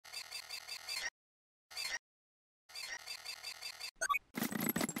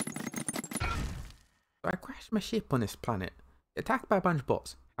So I crashed my ship on this planet. Attacked by a bunch of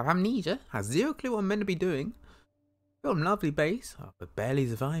bots. Have amnesia. Has zero clue what I'm meant to be doing. Got a lovely base, but barely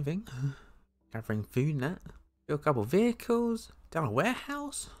surviving. Gathering food and that. Got a couple vehicles. Down a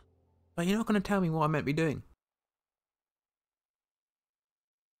warehouse. But you're not going to tell me what I'm meant to be doing.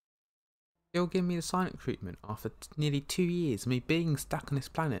 Still giving me the silent treatment after nearly 2 years of me being stuck on this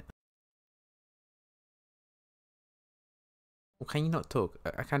planet. Well, can you not talk?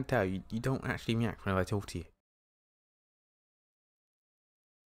 I can't tell. You don't actually react whenever I talk to you.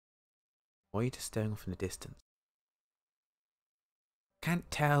 Or are you just staring off in the distance? Can't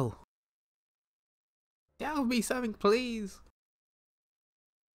tell. Tell me something, please.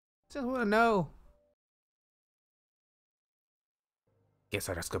 Just want to know. Guess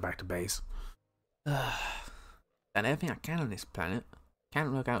I'll just go back to base. Done everything I can on this planet.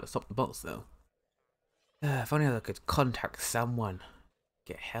 Can't work out to stop the bots though. If only I could contact someone.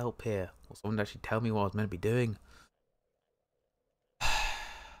 Get help here. Or someone to actually tell me what I was meant to be doing.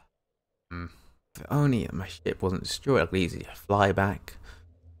 If only my ship wasn't destroyed, I'd easy to fly back.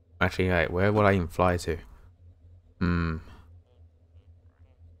 Actually, right, where would I even fly to?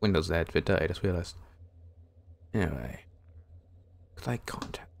 Windows there, it's a bit dirty, I just realised. Anyway. Could I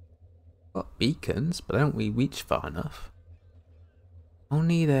contact? Got beacons, but don't we reach far enough?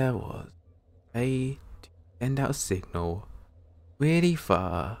 Only there was a way to send out a signal really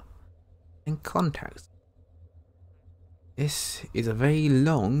far and contact. This is a very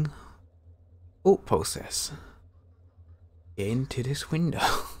long thought process. Get into this window.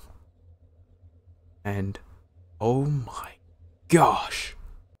 And oh my gosh.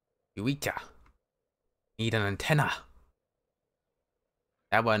 Eureka. Need an antenna.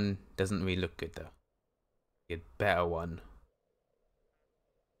 That one doesn't really look good though. Get a better one.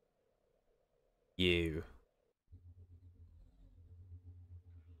 You.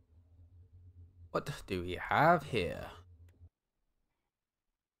 What do we have here?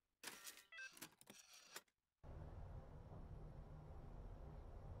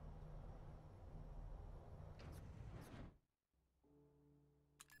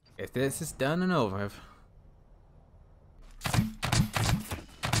 If this is done and over with.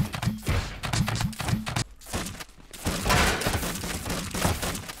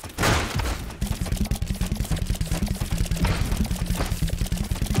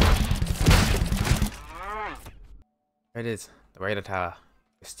 There it is, the radar tower.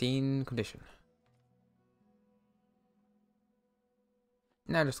 Pristine condition.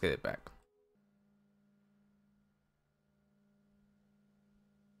 Now just get it back.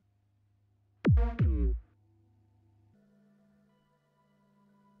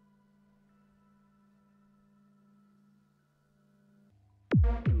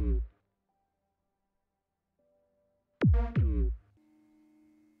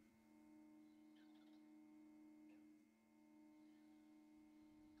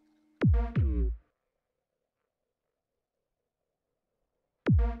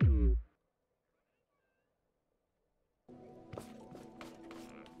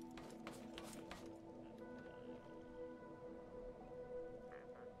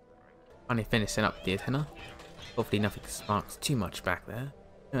 Finally finishing up the antenna. Hopefully nothing sparks too much back there.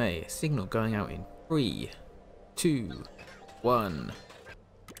 Hey, signal going out in 3, 2, 1.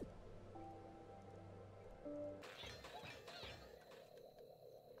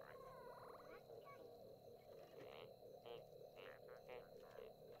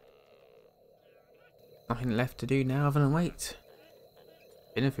 Nothing left to do now other than wait.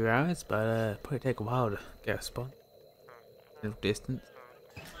 Been a few hours, but probably take a while to get a spot. A little distance.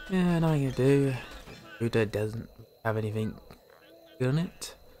 Yeah, nothing to do. Router doesn't have anything good on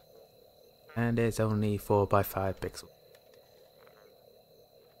it. And it's only 4x5 pixels.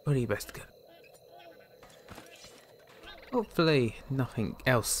 Pretty best go. Hopefully nothing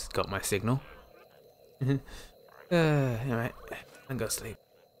else got my signal. Anyway, I'm gonna sleep.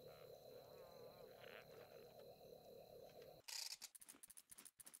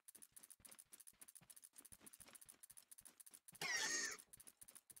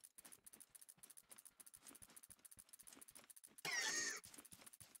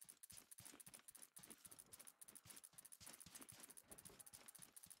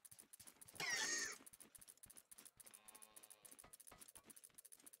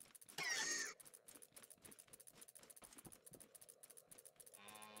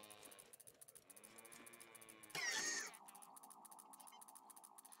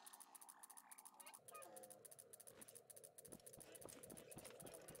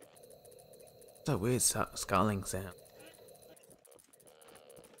 So weird sculling sound.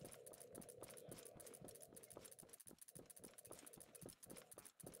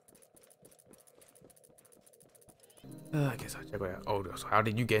 I guess I'll check it out. Oh, so how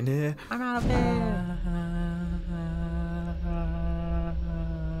did you get in here? I'm out of bed.